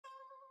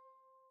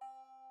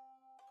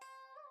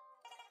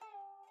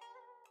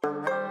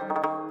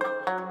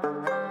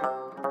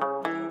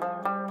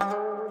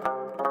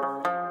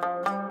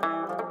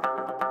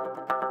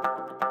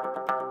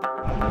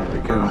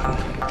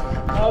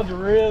fucking. That was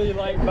really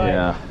light bite.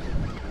 Yeah.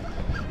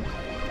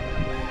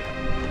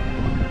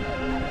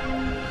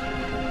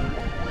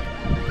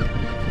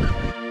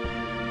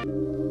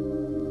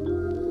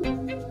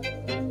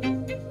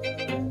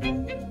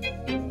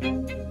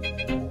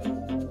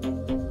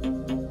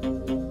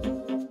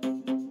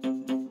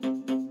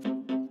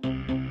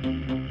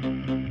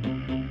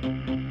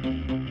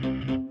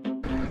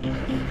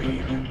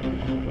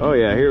 Oh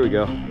yeah, here we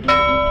go.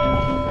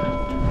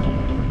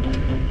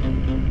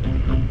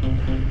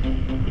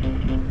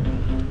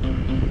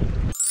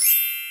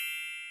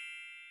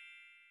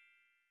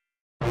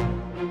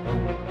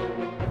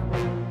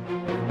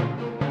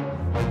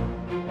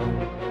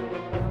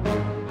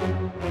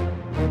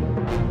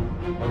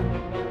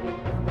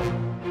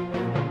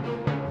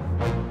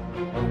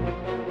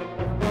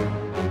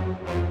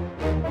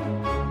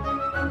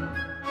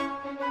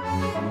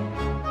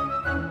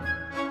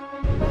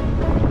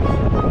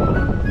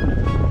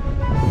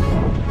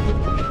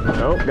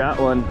 Oh, got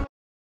one.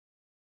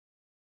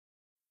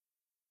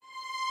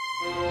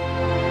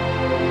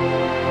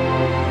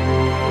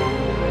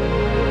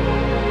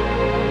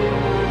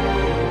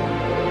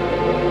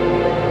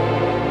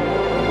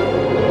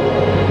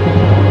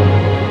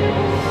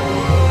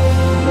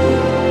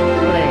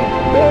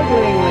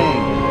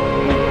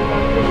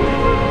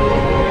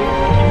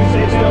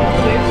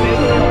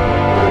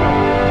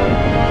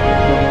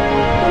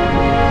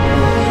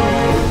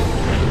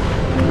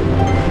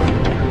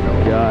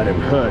 Got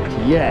him hooked.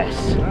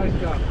 Yes.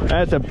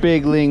 That's a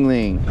big ling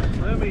ling.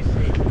 Let me see.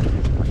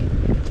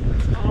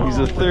 He's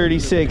a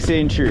 36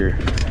 incher.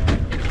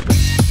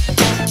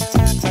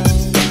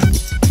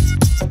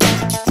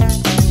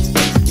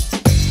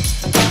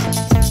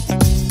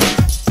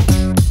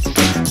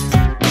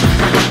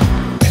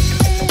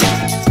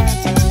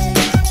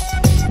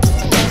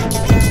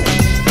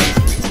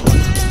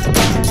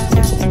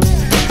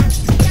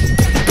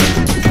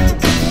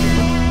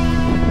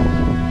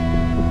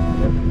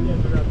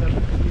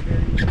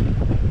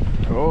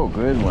 Oh,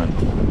 good one.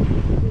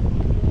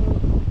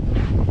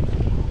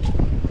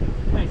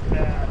 Nice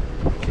bass.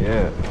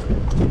 Yeah.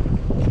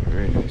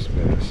 Very nice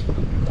bass.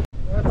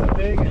 That's a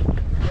big one.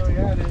 Oh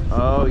yeah, it is.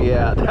 Oh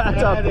yeah,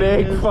 that's a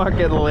big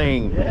fucking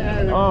ling.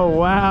 Yeah, oh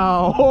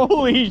wow,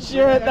 holy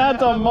shit,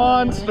 that's a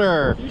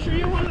monster. You sure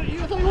you want to? You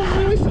thought you wanted to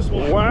release this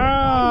one?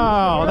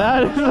 Wow,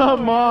 that is a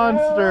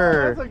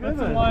monster. That's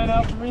a line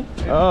out for me.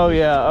 Oh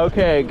yeah,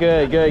 okay,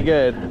 good, good,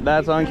 good.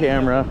 That's on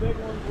camera.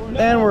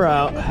 And we're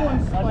out. This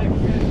one's like,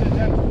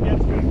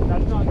 that's good.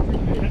 That's not too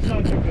good. That's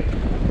not too good.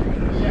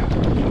 Yeah.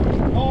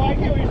 Oh, I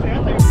get what you're saying.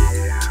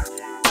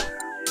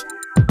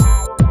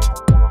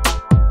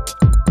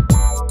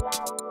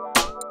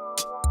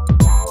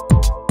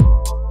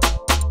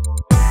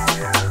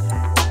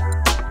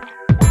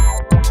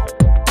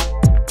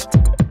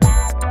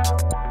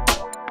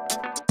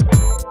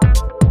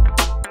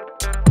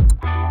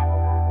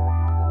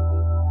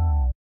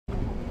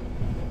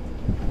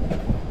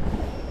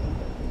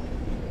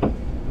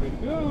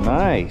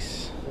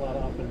 Nice. A lot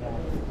up and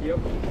down. Yep. A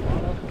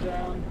lot up and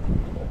down.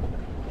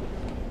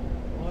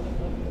 A lot up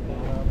and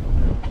down.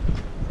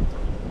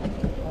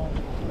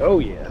 Oh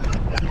yeah.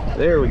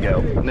 There we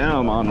go. Now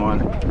I'm on one.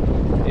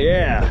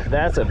 Yeah,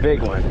 that's a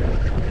big one.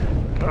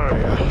 Oh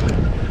yeah.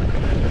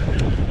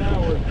 That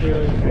was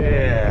good.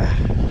 Yeah.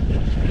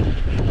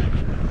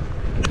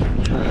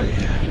 Oh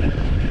yeah.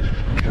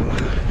 Come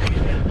on.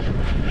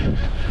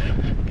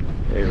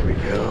 There we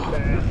go.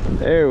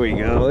 There we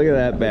go. Look at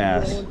that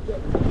bass.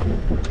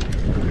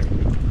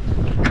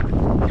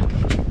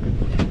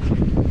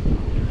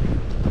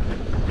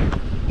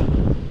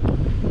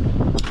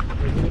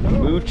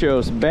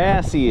 Muchos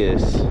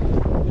bassius.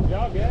 Good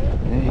job, guys.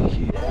 Thank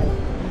you.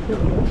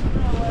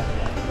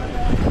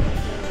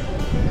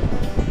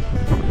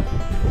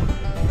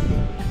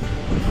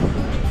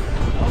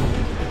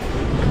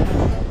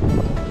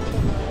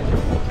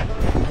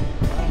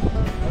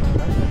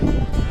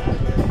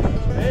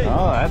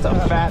 Oh, that's a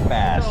fat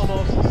bass.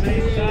 Almost the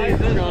same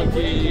size as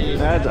chunky.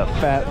 That's a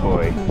fat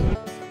boy.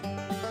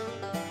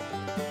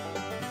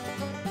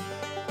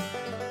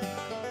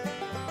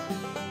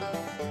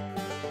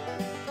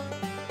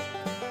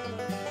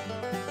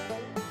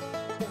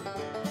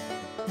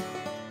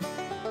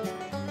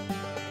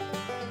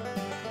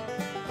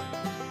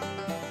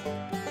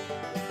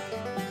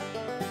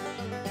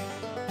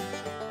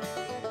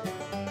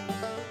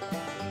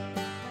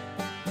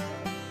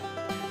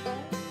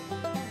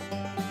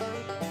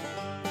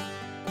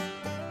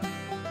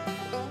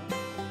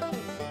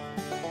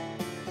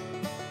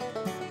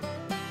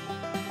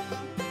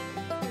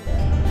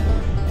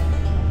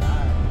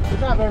 Good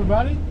job,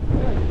 everybody.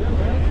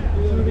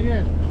 Let's do it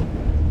again.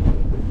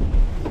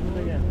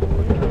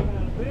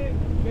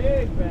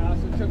 Big bass.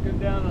 I took him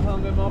down and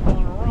hung him up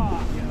on a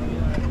rock.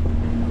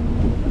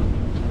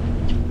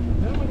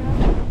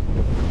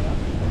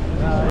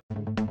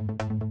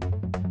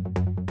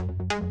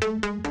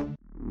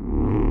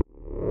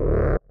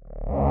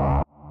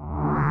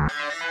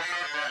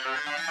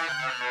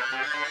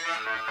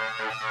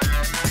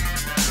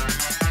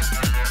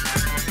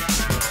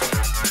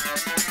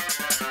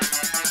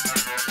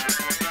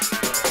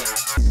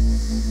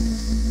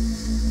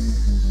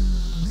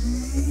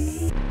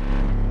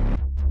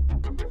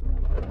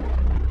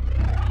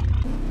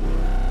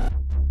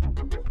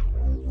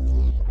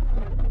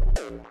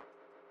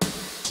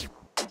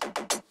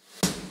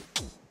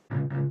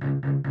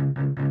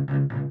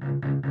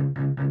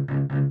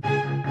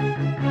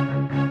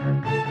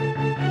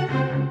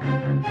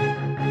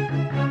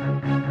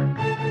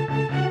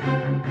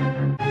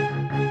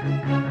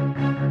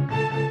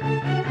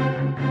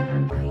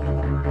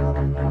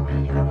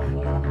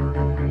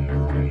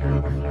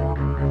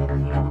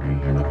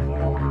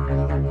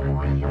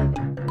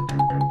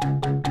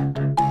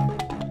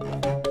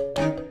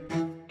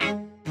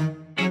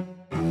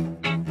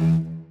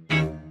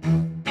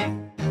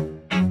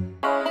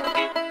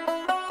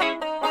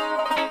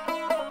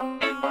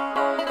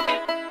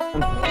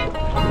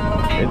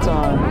 It's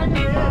on.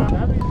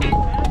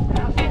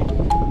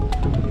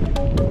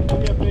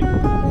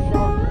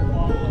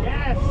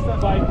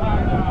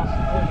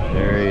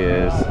 There he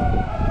is.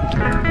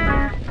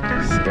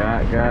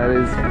 Scott got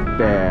his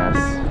bass.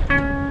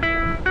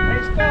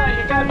 Hey Scott,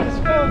 you got this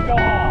film go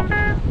off.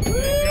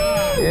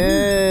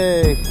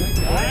 Yay!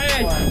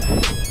 Nice.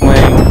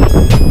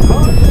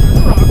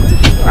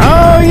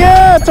 Oh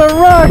yeah, it's a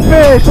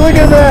rockfish! Look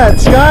at that!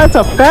 Scott, it's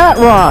a fat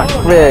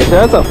rockfish!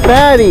 That's a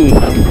fatty!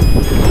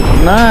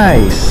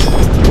 Nice!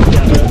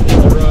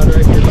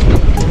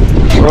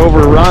 We're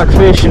over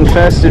rockfish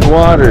infested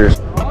waters.